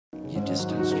You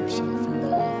distanced yourself from the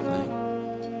whole thing.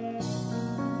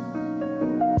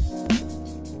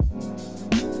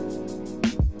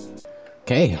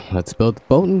 Okay, let's build the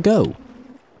boat and go.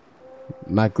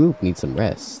 My group needs some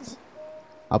rest.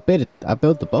 I'll build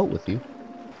the boat with you.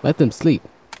 Let them sleep.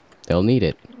 They'll need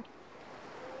it.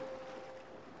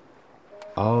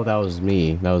 Oh, that was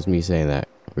me. That was me saying that.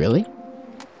 Really?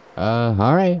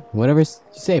 Alright. Whatever you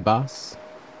say, boss.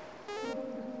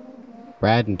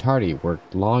 Brad and Tardy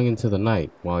worked long into the night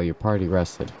while your party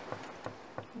rested.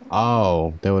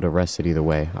 Oh, they would have rested either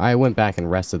way. I went back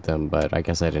and rested them, but I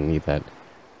guess I didn't need that.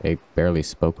 They barely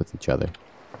spoke with each other.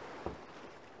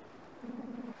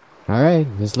 Alright,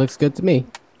 this looks good to me.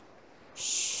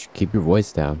 Shh, keep your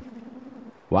voice down.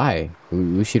 Why?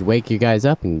 We should wake you guys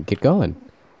up and get going.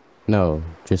 No,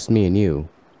 just me and you.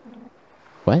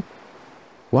 What?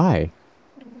 Why?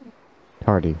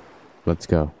 Tardy, let's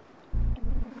go.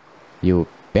 You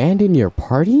abandon your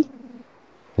party?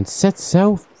 And set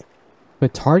sail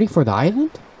with Tardy for the island?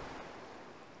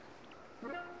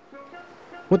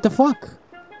 What the fuck?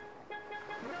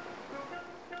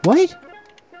 What?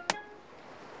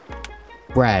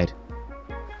 Brad.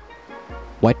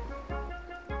 What?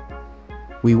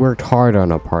 We worked hard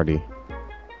on our party.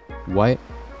 What?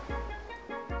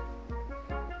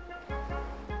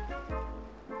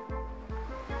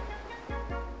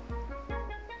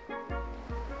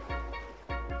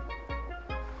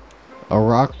 A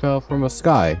rock fell from a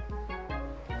sky.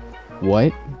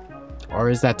 What? Or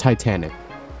is that Titanic?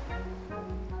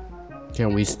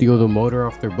 Can we steal the motor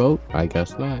off their boat? I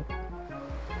guess not.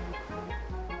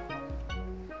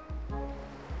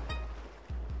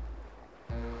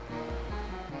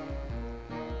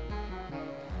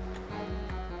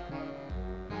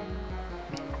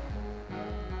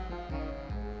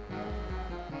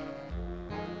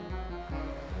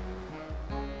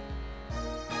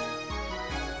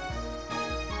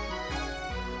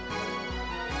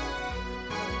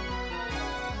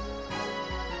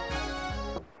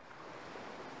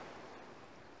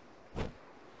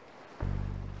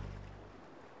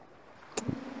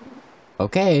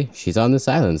 Okay, she's on this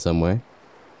island somewhere.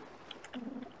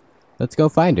 Let's go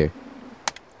find her.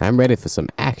 I'm ready for some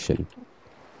action.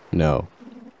 No.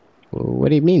 What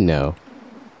do you mean no?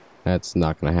 That's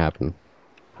not gonna happen.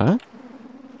 Huh?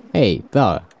 Hey,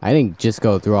 fella, I didn't just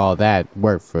go through all that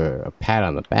work for a pat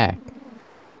on the back.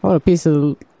 I want a piece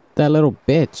of that little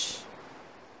bitch.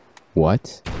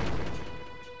 What?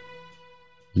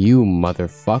 You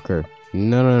motherfucker.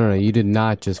 No, you did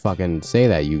not just fucking say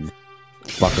that, you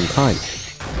fucking cunt.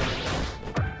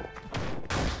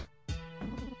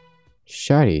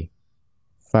 Shardy.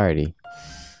 Farty.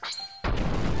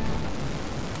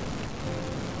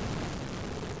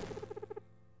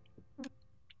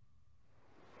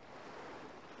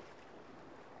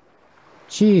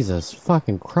 Jesus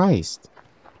fucking Christ.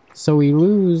 So we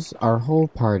lose our whole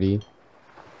party,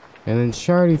 and then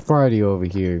Shardy Farty over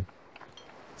here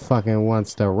fucking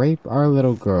wants to rape our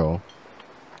little girl.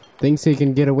 Thinks he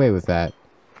can get away with that.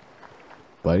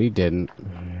 But he didn't.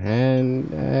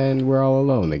 And we're all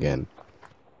alone again.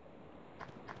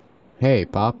 Hey,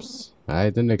 Pops. I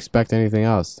didn't expect anything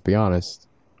else, to be honest.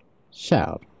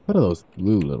 Shout. What are those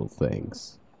blue little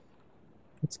things?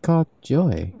 It's called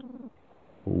joy.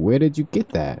 Where did you get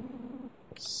that?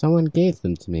 Someone gave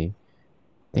them to me.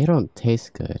 They don't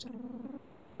taste good.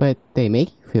 But they make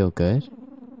you feel good.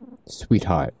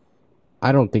 Sweetheart,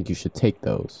 I don't think you should take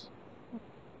those.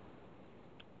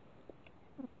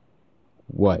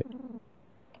 What?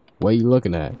 What are you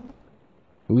looking at?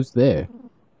 Who's there?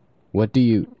 What do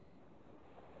you...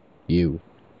 You.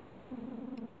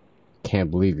 Can't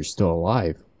believe you're still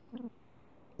alive.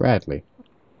 Bradley.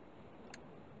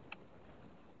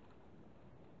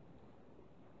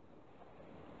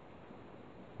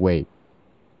 Wait.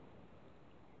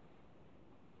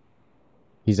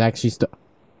 He's actually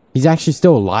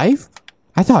still alive?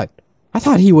 I thought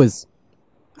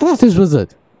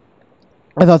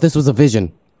this was a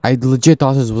vision. I legit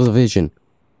thought this was a vision.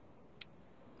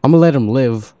 I'm gonna let him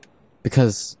live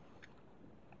because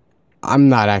I'm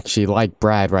not actually like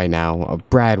Brad right now.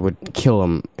 Brad would kill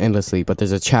him endlessly, but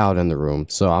there's a child in the room,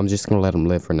 so I'm just gonna let him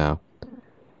live for now.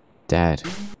 Dad.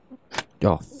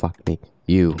 Oh, fuck me.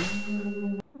 You.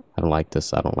 I don't like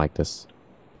this. I don't like this.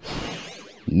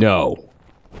 No.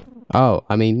 Oh,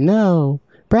 I mean, no.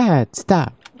 Brad,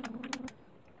 stop.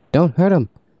 Don't hurt him.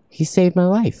 He saved my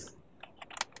life.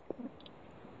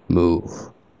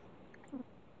 Move.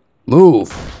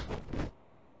 Move.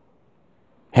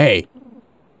 Hey.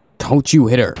 Don't you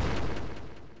hit her.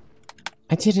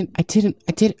 I didn't.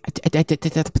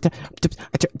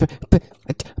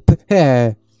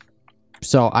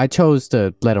 So I chose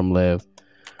to let him live,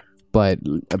 but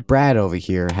Brad over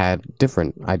here had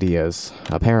different ideas,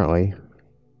 apparently.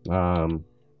 Do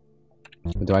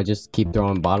I just keep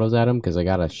throwing bottles at him? Because I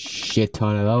got a shit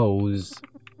ton of those.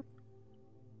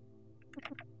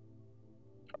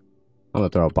 I'm gonna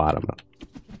throw a bottom up.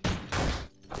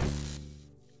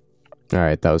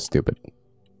 Alright, that was stupid.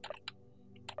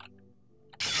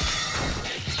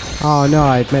 Oh no,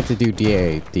 I meant to do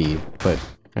DAD, but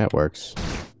that works.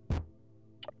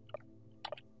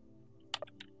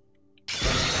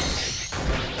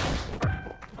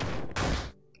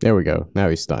 There we go. Now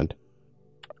he's stunned.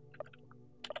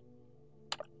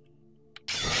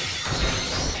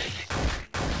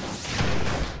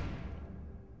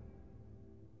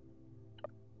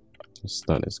 His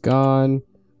stun is gone.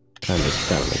 Time to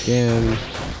stun again.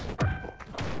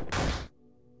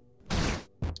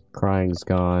 Crying's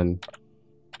gone.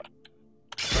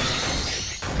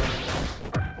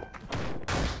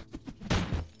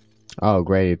 Oh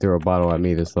great, he threw a bottle at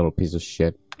me, this little piece of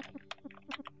shit.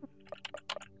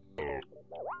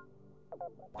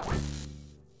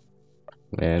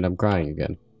 And I'm crying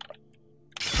again.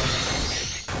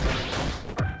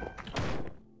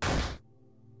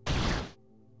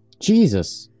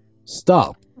 Jesus!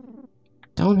 Stop!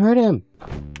 Don't hurt him!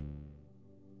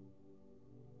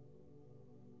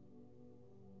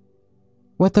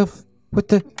 What the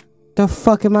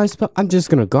fuck am I supposed— I'm just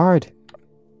gonna guard.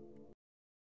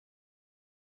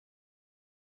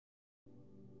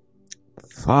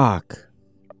 Fuck.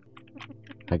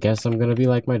 I guess I'm gonna be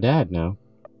like my dad now.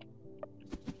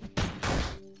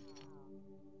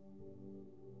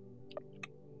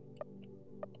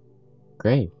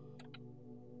 Great.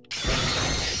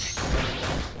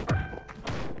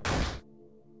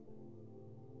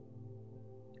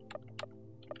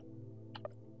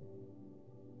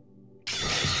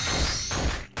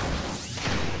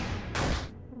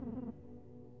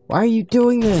 Why are you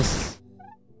doing this?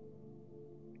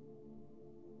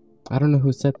 I don't know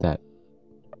who said that.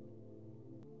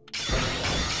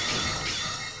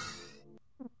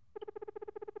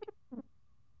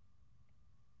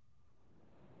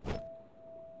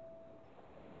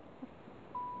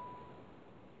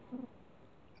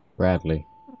 Bradley.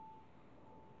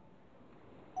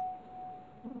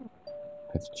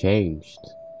 I've changed.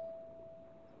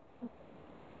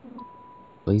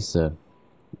 Lisa.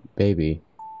 Baby.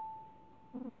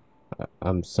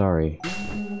 I'm sorry.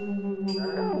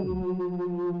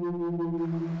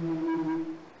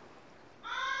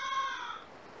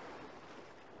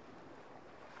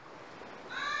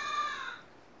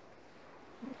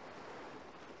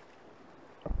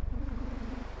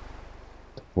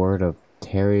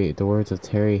 The words of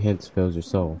Terry Hintz fills your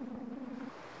soul.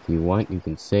 If you want, you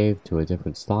can save to a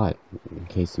different slot in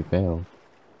case you fail.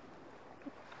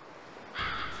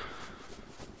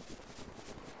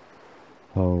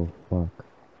 Oh, fuck.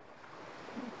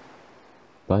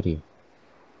 Buddy.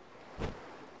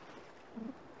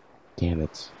 Damn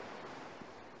it.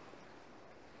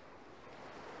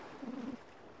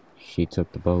 She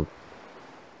took the boat.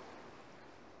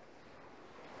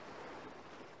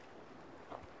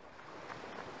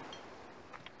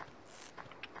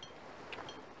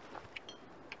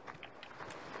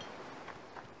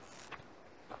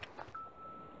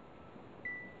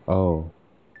 Oh.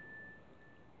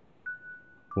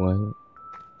 What?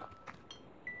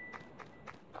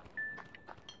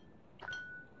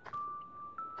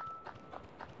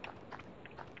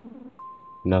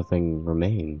 Nothing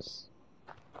remains.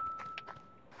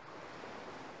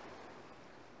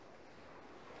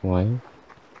 What?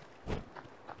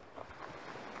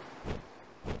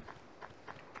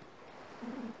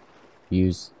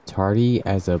 Use Tardy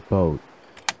as a boat.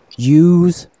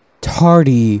 Use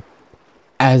Tardy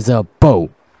as a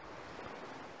boat.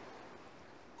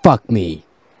 Fuck me.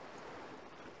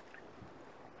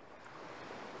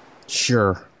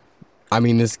 Sure. I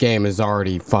mean, this game is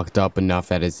already fucked up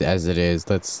enough as it is.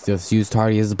 Let's just use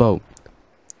Tardy as a boat.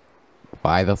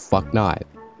 Why the fuck not?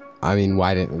 I mean,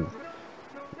 why didn't...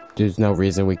 There's no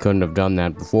reason we couldn't have done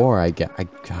that before.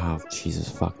 Oh, Jesus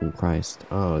fucking Christ.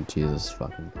 Oh, Jesus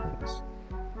fucking Christ.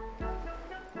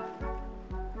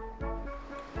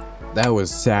 That was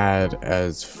sad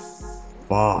as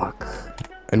fuck.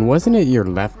 And wasn't it your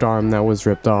left arm that was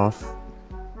ripped off?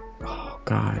 Oh,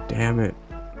 god damn it.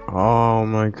 Oh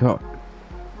my god.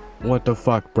 What the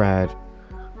fuck, Brad?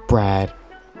 Brad.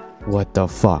 What the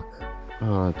fuck?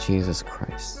 Oh, Jesus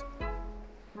Christ.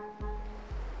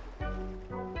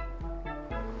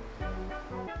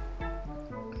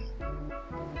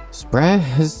 Brad,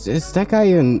 is that guy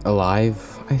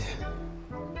alive?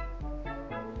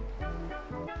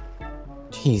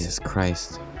 Jesus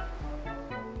Christ.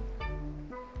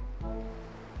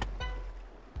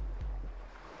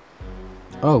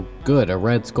 Oh, good, a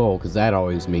red skull, because that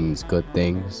always means good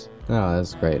things. Oh,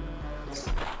 that's great.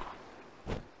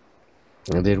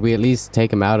 Did we at least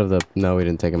take him out of the... No, we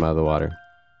didn't take him out of the water.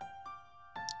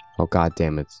 Oh, god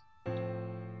damn it.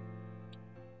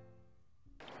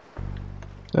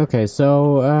 Okay,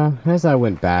 so, as I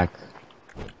went back,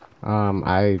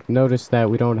 I noticed that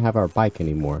we don't have our bike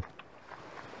anymore.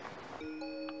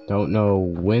 Don't know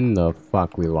when the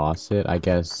fuck we lost it. I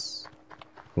guess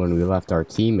when we left our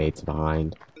teammates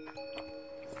behind.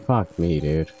 Fuck me,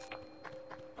 dude.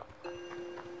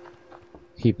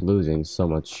 Keep losing so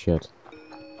much shit.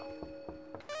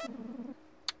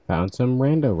 Found some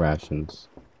rando rations.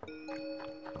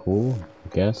 Cool,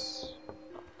 I guess.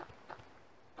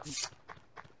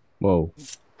 Whoa.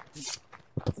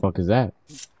 What the fuck is that?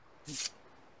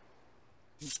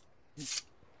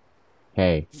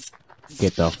 Hey,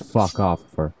 get the fuck off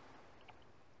of her.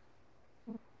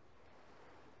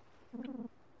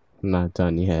 I'm not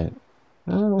done yet.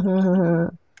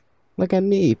 Look at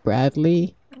me,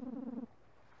 Bradley.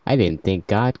 I didn't think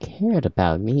God cared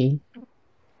about me.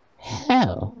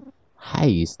 Hell, I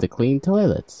used to clean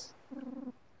toilets.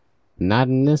 Not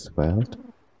in this world.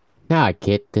 Now I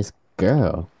get this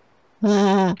girl.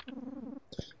 Ah,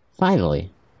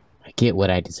 finally, I get what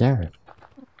I deserve.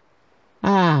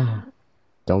 Ah,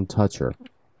 don't touch her.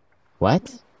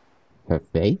 What? Her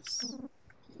face?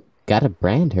 Gotta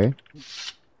brand her.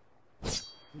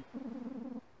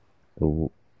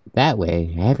 That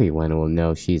way, everyone will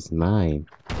know she's mine.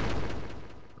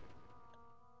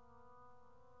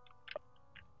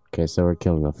 Okay, so we're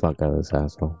killing the fuck out of this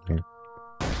asshole here.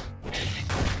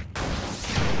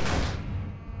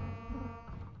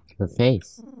 Her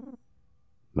face.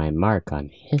 My mark on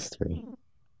history.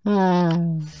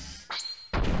 Ah.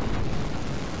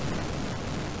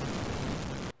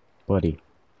 Buddy.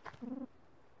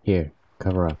 Here,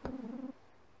 cover up.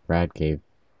 Brad gave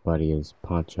Buddy his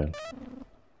poncho.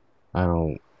 I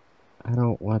don't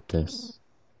want this.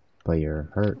 But you're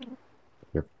hurt.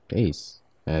 Your face.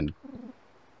 And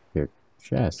your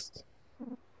chest.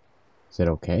 Is it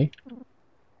okay?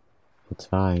 It's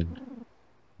fine.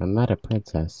 I'm not a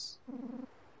princess.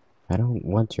 I don't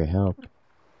want your help.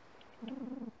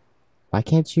 Why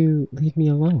can't you leave me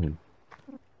alone?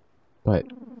 But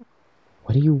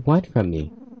what do you want from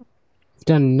me? You've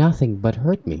done nothing but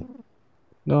hurt me.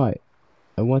 No,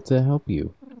 I want to help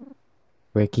you.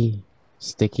 Ricky,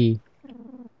 Sticky.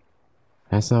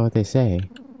 That's not what they say.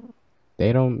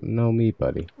 They don't know me,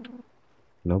 buddy.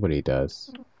 Nobody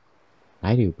does.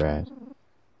 I do, Brad.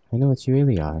 I know what you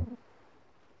really are.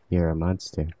 You're a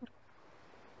monster.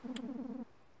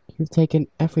 You've taken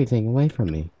everything away from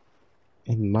me.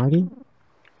 And Marty?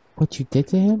 What you did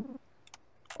to him?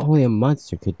 Only a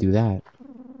monster could do that.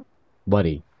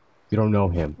 Buddy, you don't know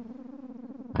him.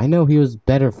 I know he was a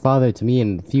better father to me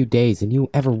in a few days than you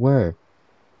ever were.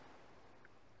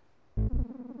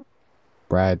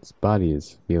 Brad's body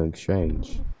is feeling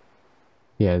strange.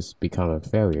 He has become a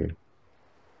failure.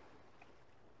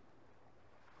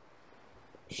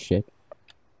 Shit.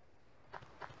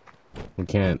 We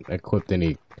can't equip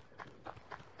any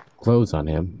clothes on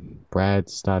him. Brad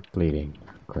stopped bleeding.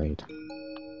 Great.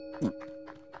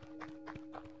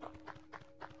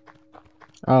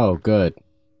 Oh, good.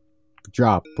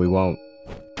 Drop. We won't.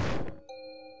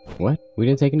 What? We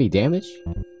didn't take any damage?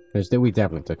 We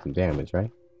definitely took some damage,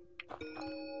 right?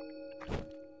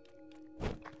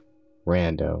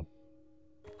 Rando.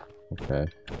 Okay.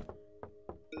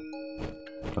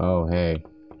 Oh, hey.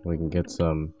 We can get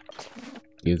some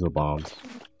diesel bombs.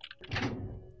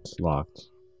 It's locked.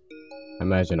 I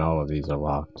imagine all of these are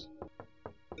locked.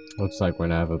 Looks like we're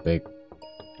gonna have a big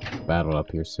battle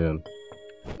up here soon.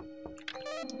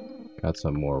 Got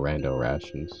some more rando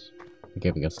rations. They're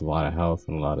giving us a lot of health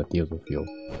and a lot of diesel fuel.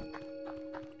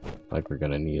 Like we're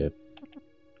gonna need it.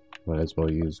 Might as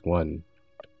well use one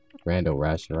rando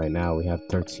ration right now. We have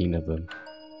 13 of them.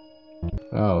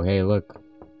 Oh, hey, look.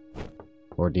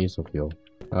 More diesel fuel.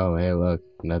 Oh, hey, look.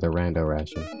 Another rando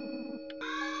ration.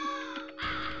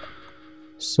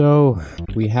 So,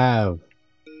 we have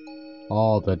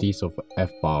all the diesel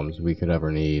F-bombs we could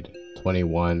ever need.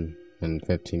 21 and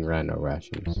 15 rando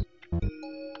rations.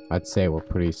 I'd say we're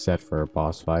pretty set for a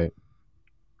boss fight.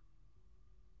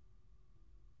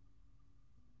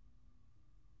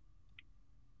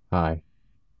 Hi.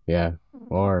 Yeah,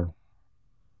 or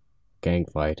gang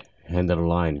fight. End of the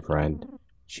line, friend.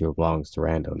 She belongs to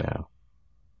Rando now.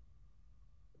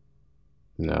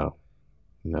 No.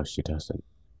 No, she doesn't.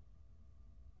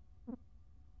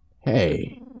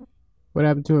 Hey, what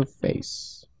happened to her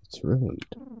face? It's ruined.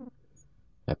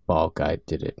 That bald guy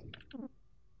did it.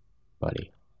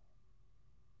 Buddy.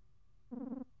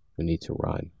 We need to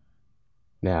run.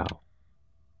 Now.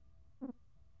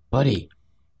 Buddy!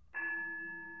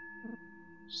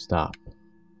 Stop.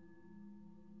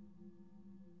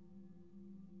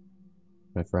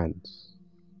 My friends.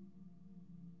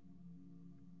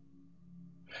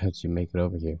 How'd you make it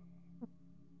over here?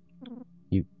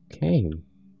 You came.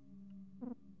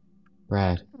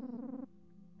 Brad,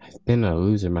 I've been a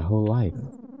loser my whole life.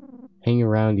 Hanging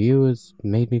around you has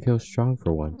made me feel strong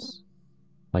for once.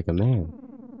 Like a man.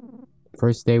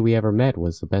 First day we ever met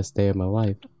was the best day of my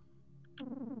life.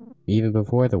 Even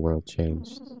before the world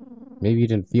changed. Maybe you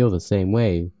didn't feel the same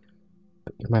way,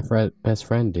 but you're my best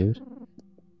friend, dude.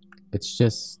 It's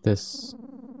just this...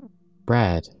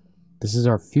 Brad, this is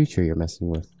our future you're messing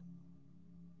with.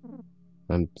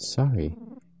 I'm sorry.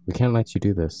 We can't let you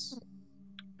do this.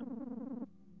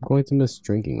 I'm going to miss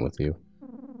drinking with you.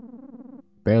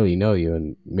 Barely know you,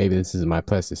 and maybe this isn't my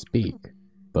place to speak,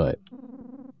 but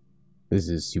this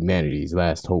is humanity's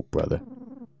last hope, brother.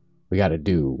 We gotta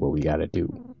do what we gotta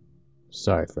do.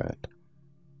 Sorry, friend.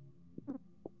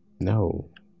 No.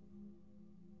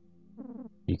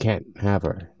 You can't have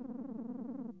her.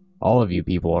 All of you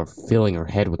people are filling her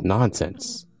head with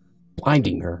nonsense.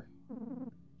 Blinding her.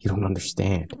 You don't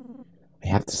understand. I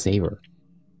have to save her.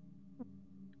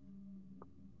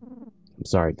 I'm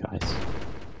sorry, guys.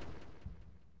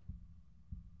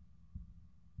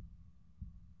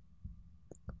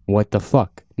 What the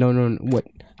fuck? No, what?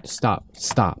 Stop.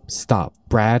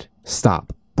 Brad,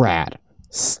 stop. Brad,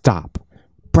 stop.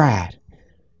 Brad.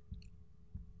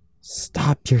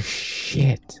 Stop your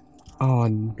shit. Oh,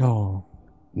 no.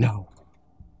 No.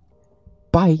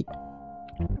 Bite?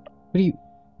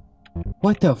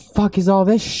 What the fuck is all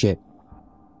this shit?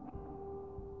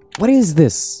 What is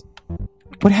this?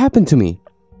 What happened to me?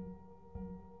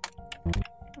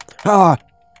 Ah!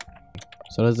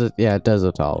 So does it? Yeah, it does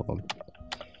it to all of them.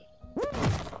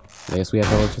 I guess we have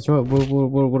to.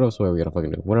 What else are we gonna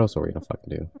fucking do? What else are we gonna fucking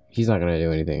do? He's not gonna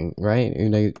do anything, right?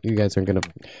 You guys aren't gonna.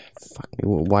 Fuck me.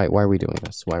 Why are we doing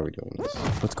this? Why are we doing this?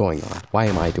 What's going on? Why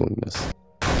am I doing this?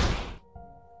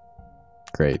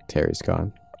 Great, Terry's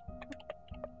gone.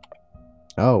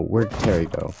 Oh, where'd Terry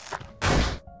go?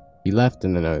 He left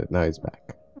and then now he's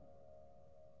back.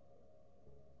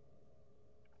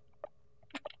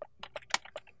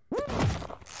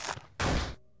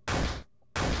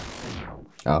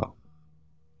 Oh.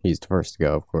 He's the first to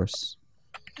go, of course.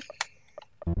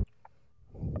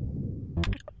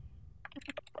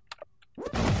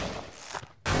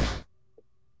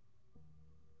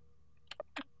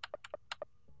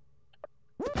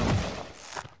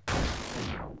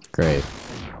 Great.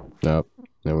 Nope.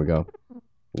 There we go.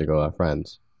 There go our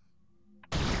friends.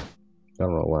 I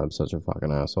don't know why I'm such a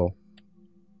fucking asshole.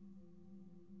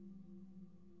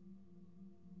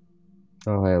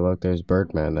 Oh, hey, look, there's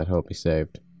Birdman that hope he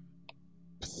saved.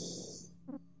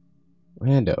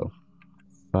 Rando.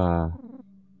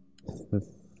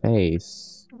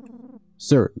 Face.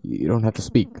 Sir, you don't have to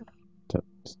speak.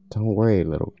 Don't worry,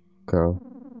 little girl.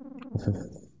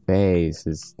 Face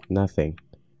is nothing.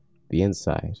 The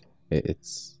inside.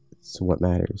 It's what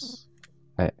matters.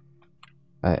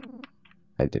 I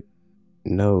did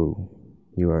know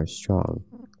you are strong.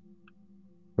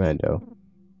 Rando.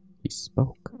 He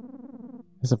spoke.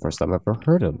 That's the first time I've ever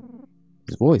heard him.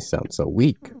 His voice sounds so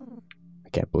weak. I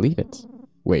can't believe it.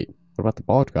 Wait, what about the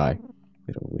bald guy?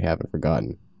 We haven't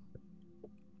forgotten.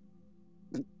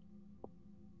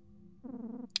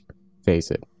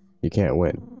 Face it, you can't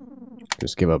win.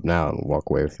 Just give up now and walk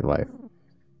away with your life.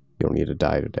 You don't need to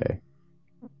die today.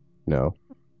 No?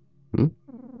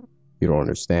 You don't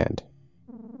understand.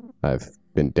 I've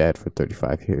been dead for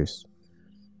 35 years.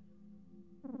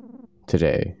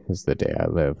 Today is the day I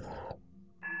live.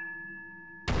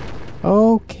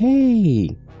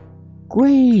 Okay.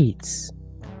 Great.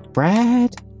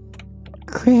 Brad?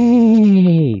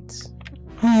 Great.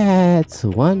 That's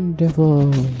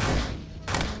wonderful.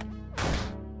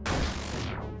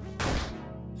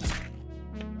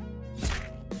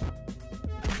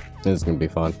 This is gonna be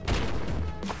fun.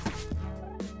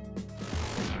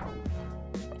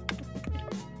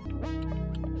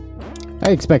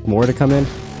 I expect more to come in.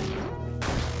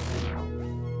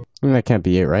 I mean, that can't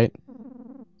be it, right?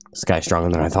 This guy's stronger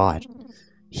than I thought.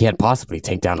 He can't possibly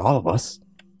take down all of us.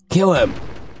 Kill him!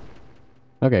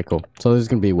 Okay, cool. So there's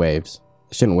gonna be waves.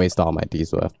 I shouldn't waste all my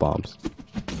diesel F-bombs.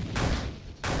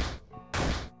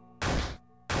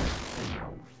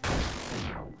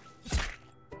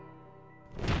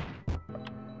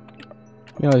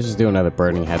 Yeah, let's just do another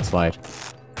burning head slide.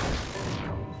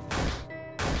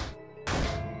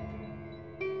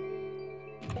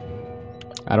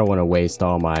 I don't want to waste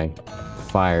all my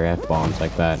fire F-bombs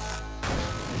like that.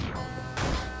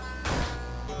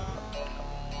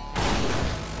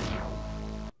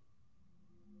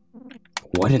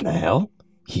 What in the hell?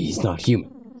 He's not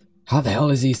human. How the hell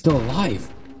is he still alive?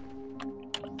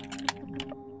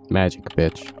 Magic,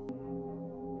 bitch.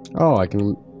 Oh, I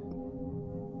can...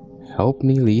 Help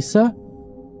me, Lisa?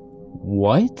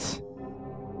 What?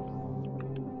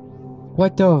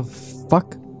 What the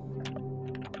fuck?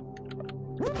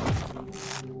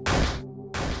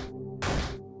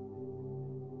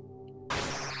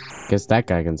 Guess that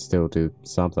guy can still do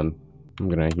something. I'm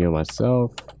gonna heal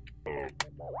myself.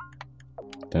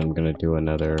 Then I'm gonna do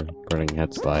another burning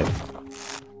head slide.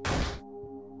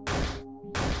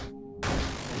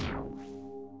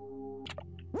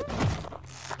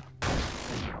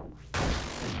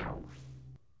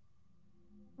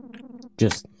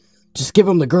 Just give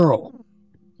him the girl.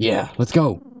 Yeah, let's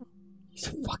go. He's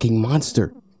a fucking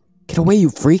monster. Get away, you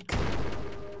freak.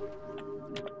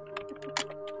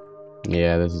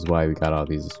 Yeah, this is why we got all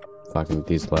these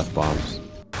left bombs.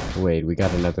 Wait, we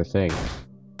got another thing.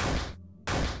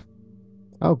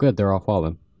 Oh good, they're all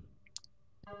fallen.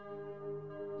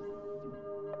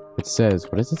 It says,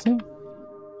 what does it say?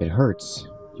 It hurts.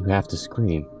 You have to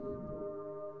scream.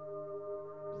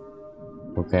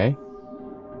 Okay.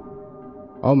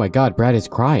 Oh my god, Brad is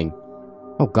crying.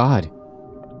 Oh god.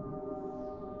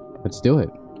 Let's do it.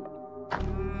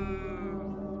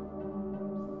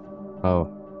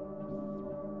 Oh.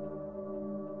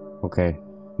 Okay.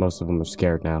 Most of them are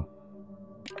scared now.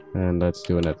 And let's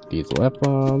do another diesel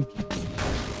F-bomb.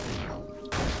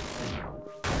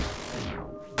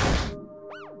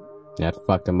 That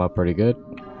fucked them up pretty good.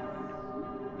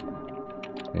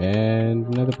 And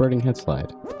another burning head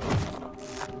slide.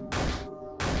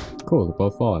 Cool, they're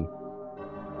both falling.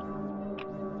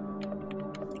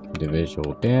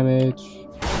 Individual damage.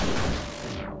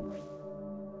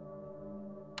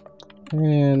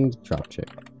 And drop check.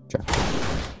 Drop.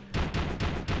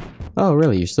 Oh,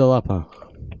 really? You're still up, huh?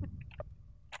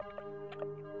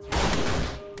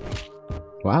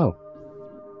 Wow.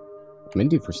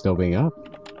 Mindy for still being up.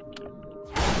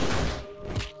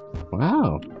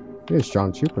 Wow. You're a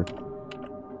strong trooper.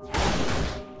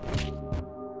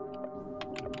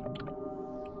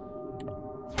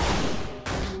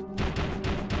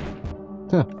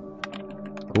 Huh.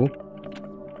 Cool.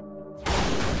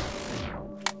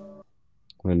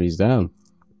 One of these down.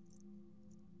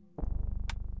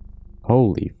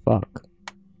 Holy fuck.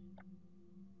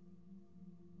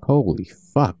 Holy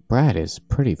fuck. Brad is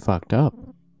pretty fucked up.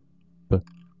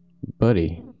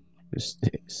 Buddy, just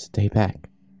stay back.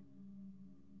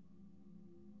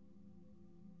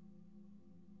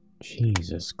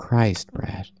 Jesus Christ,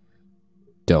 Brad.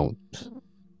 Don't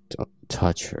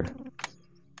touch her.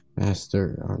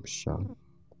 Master Armstrong.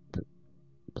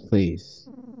 Please.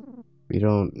 We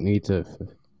don't need to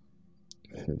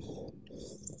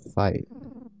fight.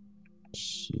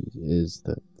 She is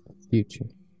the future.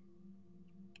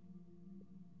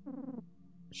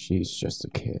 She's just a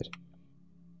kid.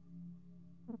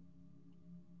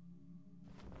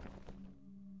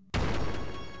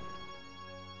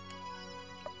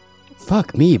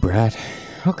 Fuck me, Brad.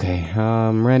 Okay,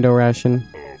 rando ration.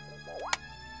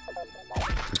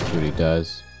 Let's see what he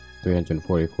does.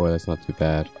 344, that's not too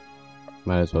bad.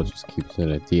 Might as well just keep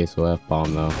using a DSOF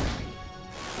bomb though.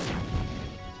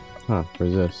 Huh,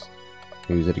 where's this?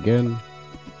 Use it again.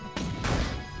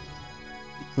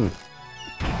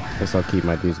 Guess I'll keep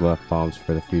my DSOF bombs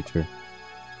for the future.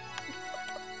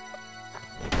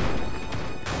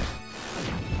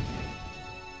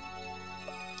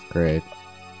 Great.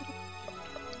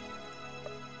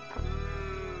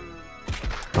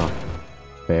 Huh.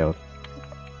 Failed.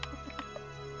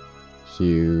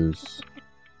 Use.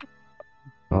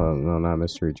 Oh no, not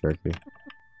mystery jerky.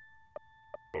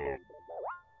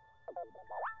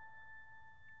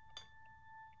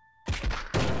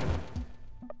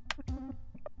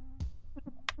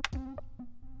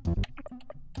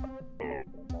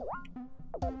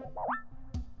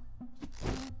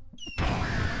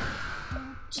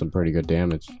 Some pretty good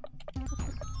damage.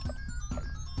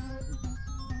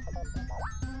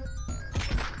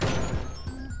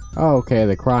 Oh, okay,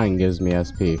 the crying gives me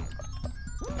SP.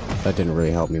 That didn't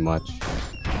really help me much.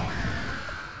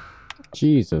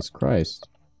 Jesus Christ.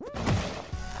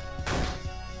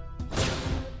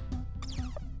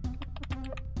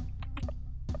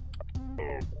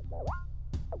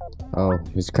 Oh,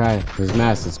 his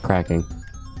mask is cracking.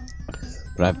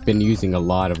 But I've been using a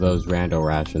lot of those rando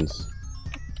rations.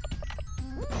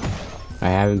 I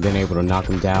haven't been able to knock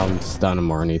him down, stun him,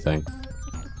 or anything.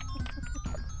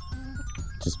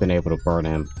 Just been able to burn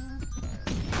him.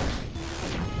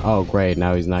 Oh, great.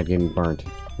 Now he's not getting burnt.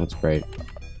 That's great.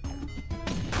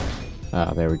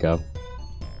 Ah, there we go.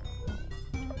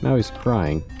 Now he's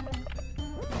crying.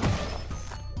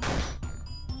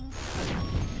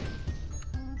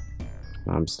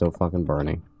 I'm still fucking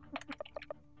burning.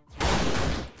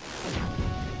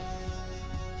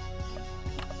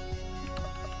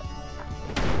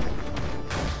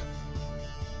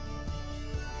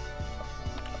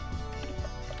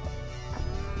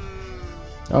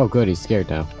 Oh, good, he's scared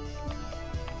now.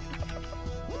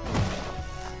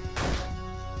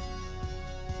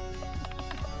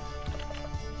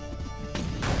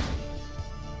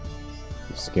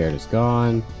 Scared is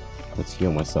gone. Let's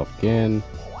heal myself again.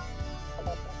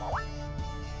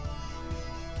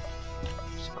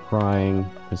 He's crying.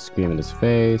 I scream in his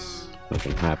face.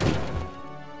 Looking happy.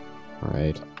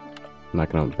 Alright. I'm not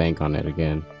gonna bank on it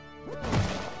again.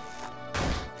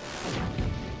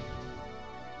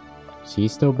 Is he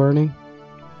still burning?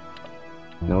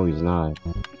 No, he's not.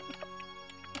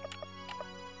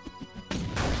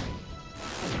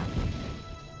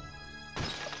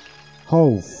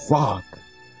 Oh, fuck.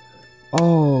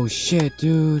 Oh, shit,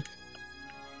 dude.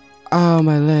 Oh,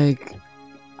 my leg.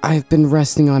 I've been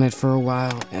resting on it for a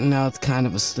while, and now it's kind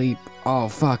of asleep. Oh,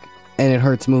 fuck. And it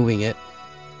hurts moving it.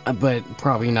 But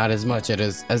probably not as much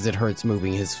as it hurts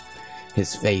moving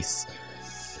his face.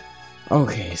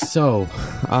 Okay, so,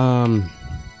 I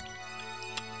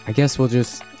guess we'll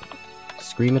just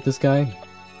scream at this guy.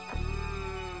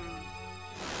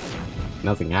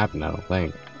 Nothing happened, I don't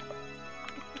think.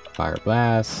 Fire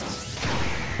blast.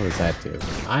 What does that do?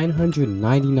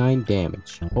 999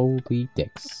 damage. Holy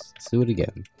dicks. Let's do it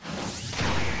again.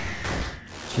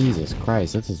 Jesus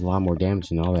Christ, this is a lot more damage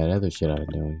than all that other shit I've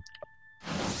been doing.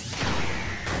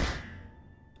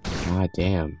 God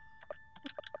damn.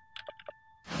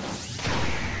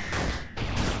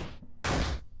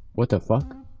 What the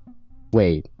fuck?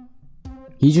 Wait.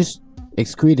 He just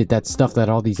excreted that stuff that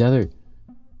all these other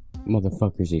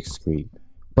motherfuckers excrete.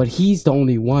 But he's the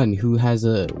only one who has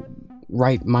a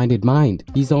right-minded mind.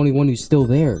 He's the only one who's still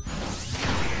there.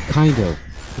 Kind of.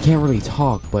 He can't really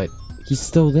talk, but he's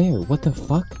still there. What the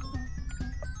fuck?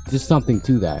 There's something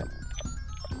to that.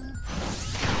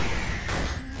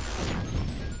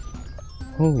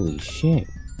 Holy shit.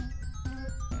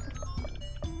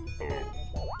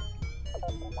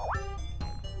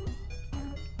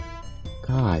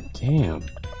 God damn.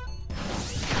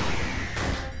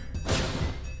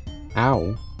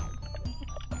 Ow.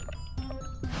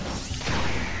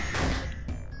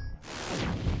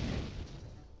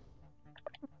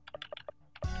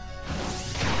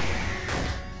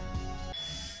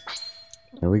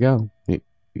 There we go.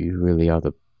 You really are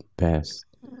the best.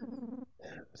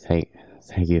 Thank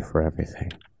you for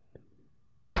everything.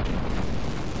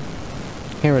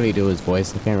 Can't really do his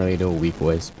voice. I can't really do a weak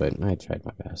voice, but I tried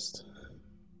my best.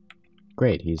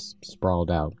 Great, he's sprawled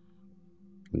out.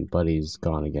 And Buddy's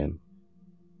gone again.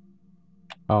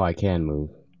 Oh, I can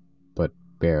move. But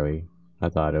barely. I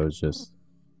thought it was just...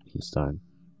 he's done.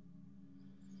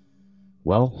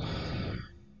 Well...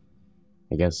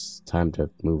 I guess time to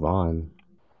move on.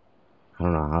 I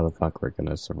don't know how the fuck we're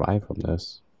gonna survive from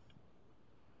this.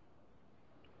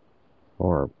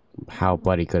 Or how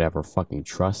Buddy could ever fucking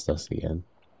trust us again.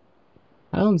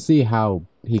 I don't see how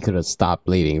he could have stopped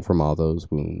bleeding from all those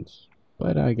wounds.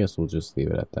 But I guess we'll just leave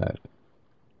it at that.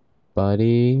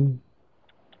 Buddy?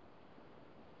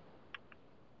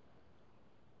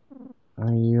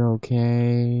 Are you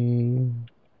okay?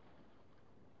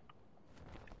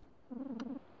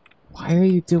 Why are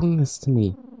you doing this to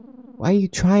me? Why are you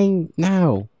trying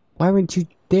now? Why weren't you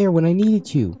there when I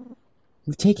needed you?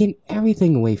 You've taken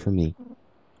everything away from me.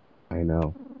 I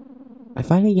know. I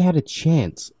finally had a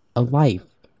chance. A life.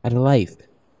 At a life.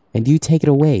 And you take it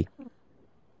away.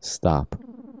 Stop.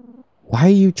 Why are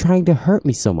you trying to hurt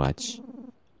me so much?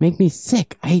 Make me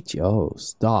sick. I hate you. Oh,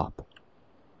 stop.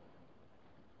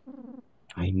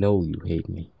 I know you hate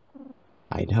me.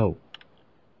 I know.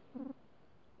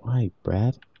 Why,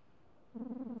 Brad?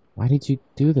 Why did you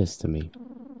do this to me?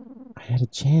 I had a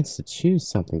chance to choose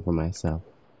something for myself.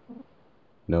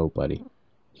 No, buddy.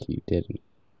 You didn't.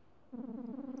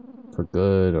 For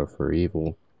good or for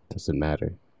evil, doesn't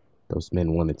matter. Those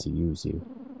men wanted to use you.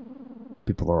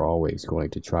 People are always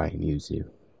going to try and use you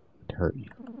and hurt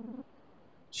you.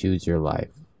 Choose your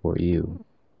life or you.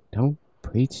 Don't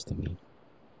preach to me.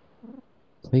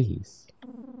 Please.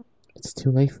 It's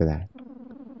too late for that.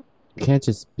 You can't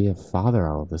just be a father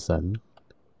all of a sudden.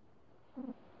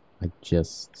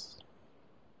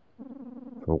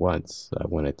 For once, I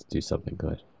wanted to do something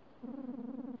good.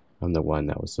 I'm the one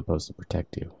that was supposed to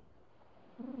protect you.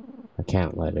 I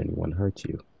can't let anyone hurt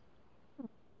you.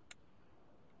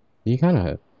 You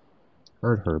kinda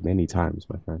hurt her many times,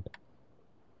 my friend.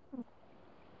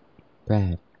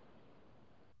 Brad.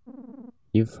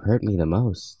 You've hurt me the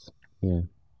most. Yeah.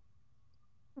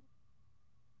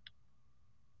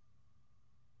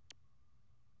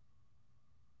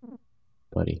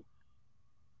 buddy.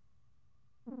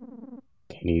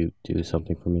 Can you do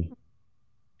something for me?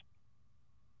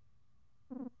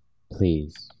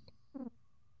 Please.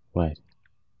 What?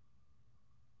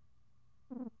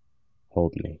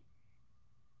 Hold me.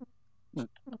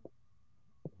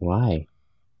 Why?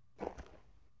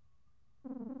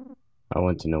 I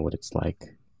want to know what it's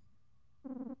like.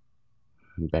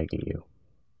 I'm begging you.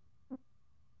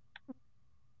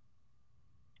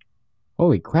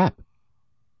 Holy crap.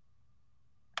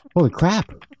 Holy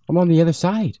crap. I'm on the other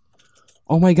side.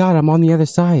 Oh my god, I'm on the other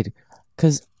side.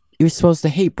 Because you're supposed to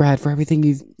hate Brad for everything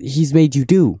he's made you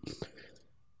do.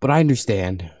 But I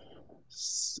understand.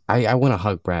 I want to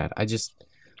hug Brad.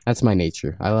 That's my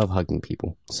nature. I love hugging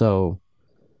people. So,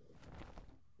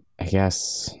 I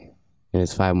guess in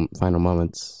his final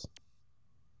moments,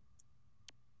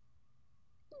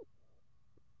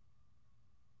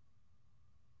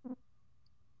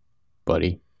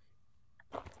 buddy.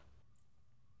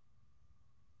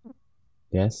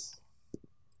 Yes?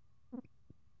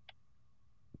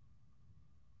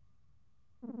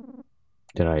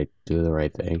 Did I do the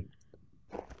right thing?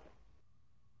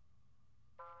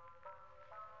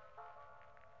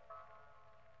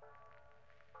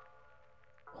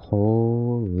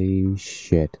 Holy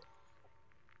shit.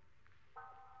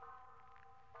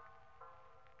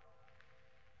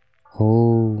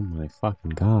 Oh my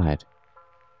fucking god.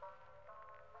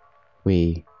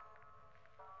 We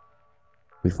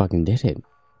fucking did it.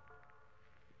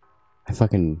 I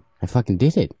fucking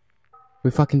did it.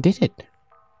 We fucking did it.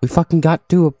 We fucking got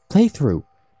to a playthrough.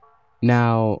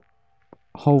 Now,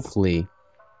 hopefully,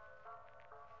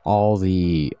 all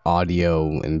the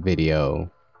audio and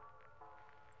video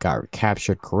got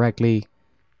captured correctly.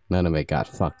 None of it got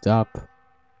fucked up.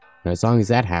 And as long as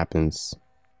that happens,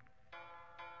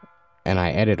 and I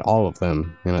edit all of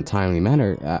them in a timely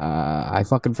manner, I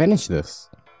fucking finished this.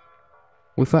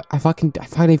 I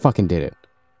finally fucking did it.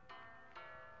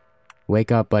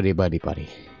 Wake up, buddy, buddy, buddy.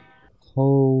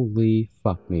 Holy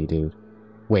fuck me, dude.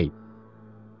 Wait.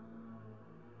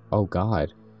 Oh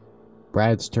god.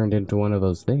 Brad's turned into one of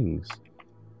those things.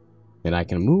 And I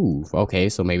can move. Okay,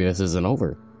 so maybe this isn't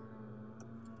over.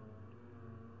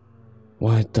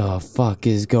 What the fuck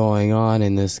is going on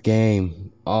in this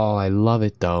game? Oh, I love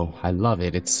it though. I love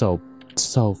it. It's so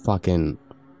fucking...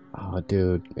 Oh,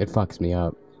 dude. It fucks me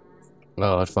up.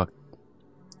 Oh,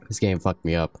 this game fucked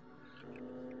me up.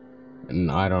 And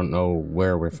I don't know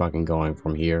where we're fucking going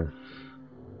from here.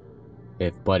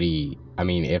 If Buddy... I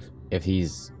mean, if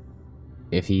he's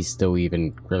still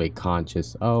even really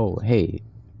conscious. Oh, hey.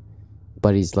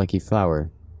 Buddy's lucky flower.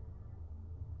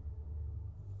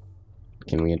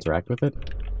 Can we interact with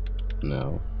it?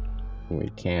 No. We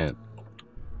can't.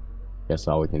 Guess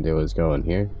all we can do is go in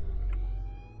here.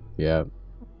 Yep.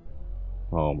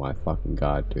 Oh my fucking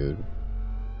god, dude.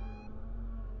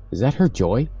 Is that her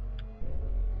Joy?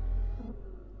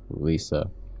 Lisa.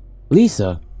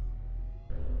 Lisa?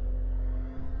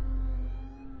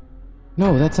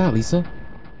 No, that's not Lisa.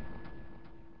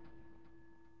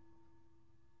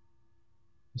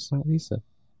 It's not Lisa.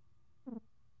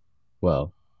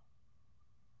 Well.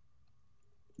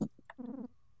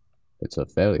 It's a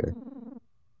failure.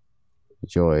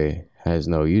 Joy has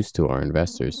no use to our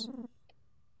investors.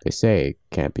 They say it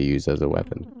can't be used as a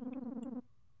weapon.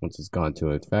 Once it's gone to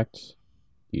effect,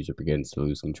 the user begins to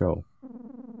lose control.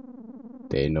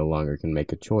 They no longer can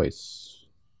make choices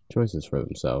for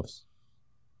themselves.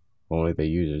 Only the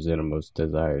user's innermost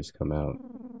desires come out.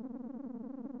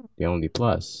 The only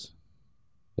plus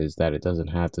is that it doesn't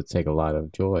have to take a lot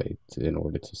of joy in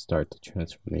order to start the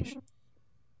transformation.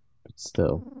 But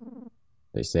still,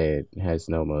 they say it has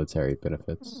no military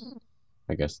benefits.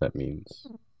 I guess that means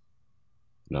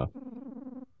no.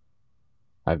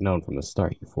 I've known from the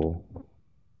start, you fool.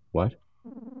 What?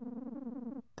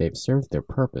 They've served their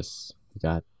purpose,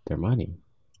 got their money,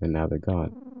 and now they're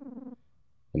gone.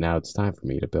 And now it's time for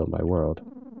me to build my world.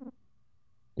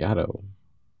 Yato,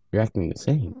 you're acting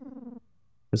insane.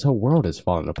 This whole world has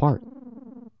fallen apart.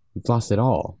 We've lost it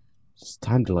all. It's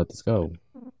time to let this go.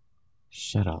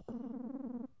 Shut up.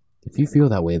 If you feel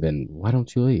that way, then why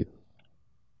don't you leave?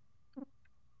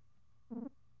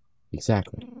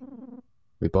 Exactly.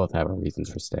 We both have our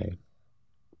reasons for staying.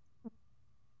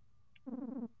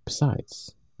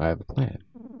 Besides, I have a plan.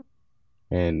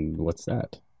 And what's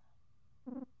that?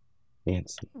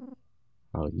 Nancy.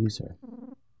 I'll use her.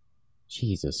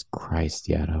 Jesus Christ,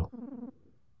 Yato.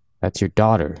 That's your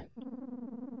daughter.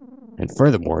 And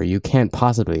furthermore, you can't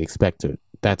possibly expect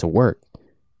that to work.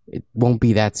 It won't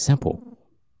be that simple.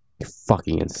 You're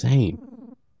fucking insane.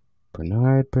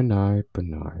 Bernard.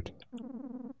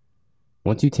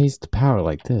 Once you taste the power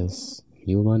like this,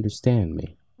 you'll understand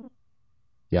me.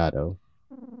 Yado.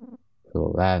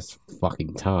 For the last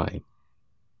fucking time.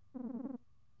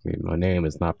 My name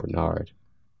is not Bernard.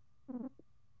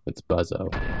 It's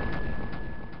Buzzo.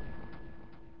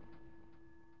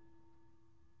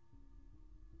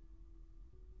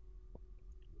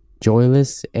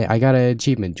 Joyless? I got an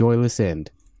achievement. Joyless End.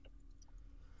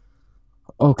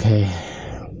 Okay.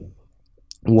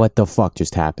 What the fuck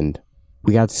just happened?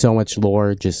 We got so much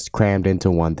lore just crammed into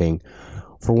one thing.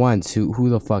 For once, who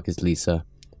the fuck is Lisa?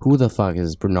 Who the fuck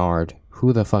is Bernard?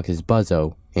 Who the fuck is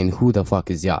Buzzo? And who the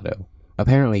fuck is Yado?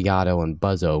 Apparently Yado and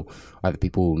Buzzo are the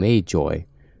people who made Joy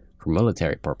for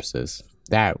military purposes.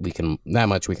 That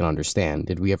much we can understand.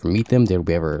 Did we ever meet them? Did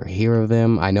we ever hear of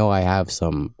them? I know I have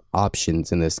some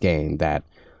options in this game that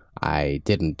I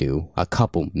didn't do. A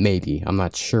couple, maybe. I'm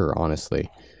not sure, honestly.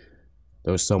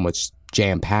 There was so much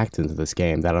jam-packed into this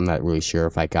game that I'm not really sure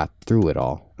if I got through it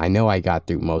all. I know I got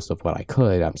through most of what I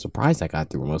could. I'm surprised I got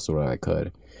through most of what I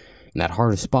could. And that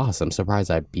hardest boss, I'm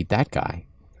surprised I beat that guy.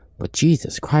 But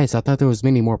Jesus Christ, I thought there was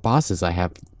many more bosses I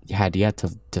had yet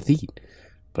to defeat.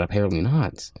 But apparently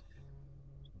not.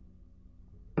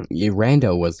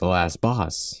 Rando was the last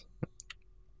boss.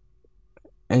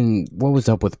 And what was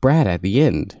up with Brad at the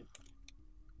end?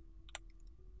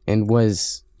 And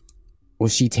was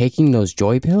she taking those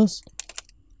joy pills?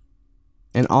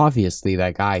 And obviously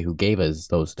that guy who gave us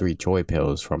those 3 joy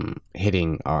pills from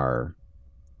hitting that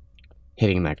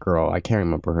girl, I can't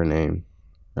remember her name.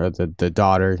 Or the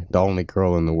daughter, the only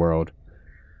girl in the world.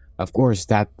 Of course,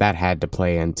 that had to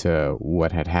play into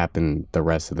what had happened the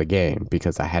rest of the game,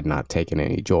 because I had not taken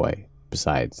any joy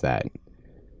besides that.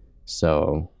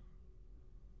 So,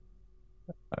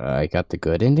 I got the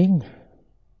good ending?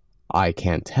 I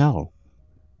can't tell.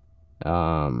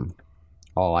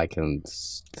 All I can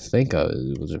think of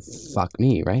was fuck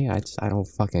me, right? I don't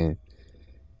fucking...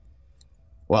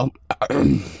 Well,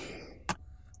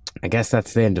 I guess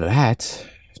that's the end of that.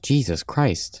 Jesus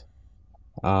Christ.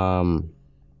 I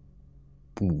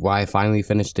finally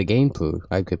finished the gameplay.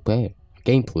 I could play it.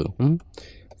 Gameplay,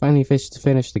 Finally finished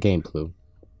the gameplay.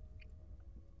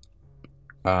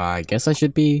 I guess I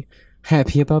should be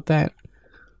happy about that.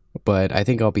 But I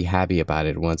think I'll be happy about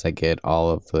it once I get all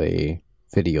of the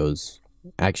videos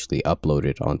actually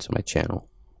uploaded onto my channel.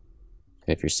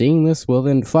 And if you're seeing this, well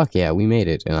then, fuck yeah, we made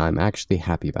it. And I'm actually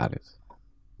happy about it.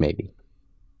 Maybe.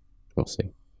 We'll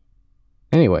see.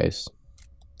 Anyways,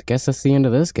 I guess that's the end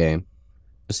of this game.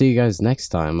 I'll see you guys next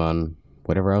time on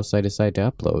whatever else I decide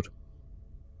to upload.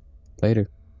 Later.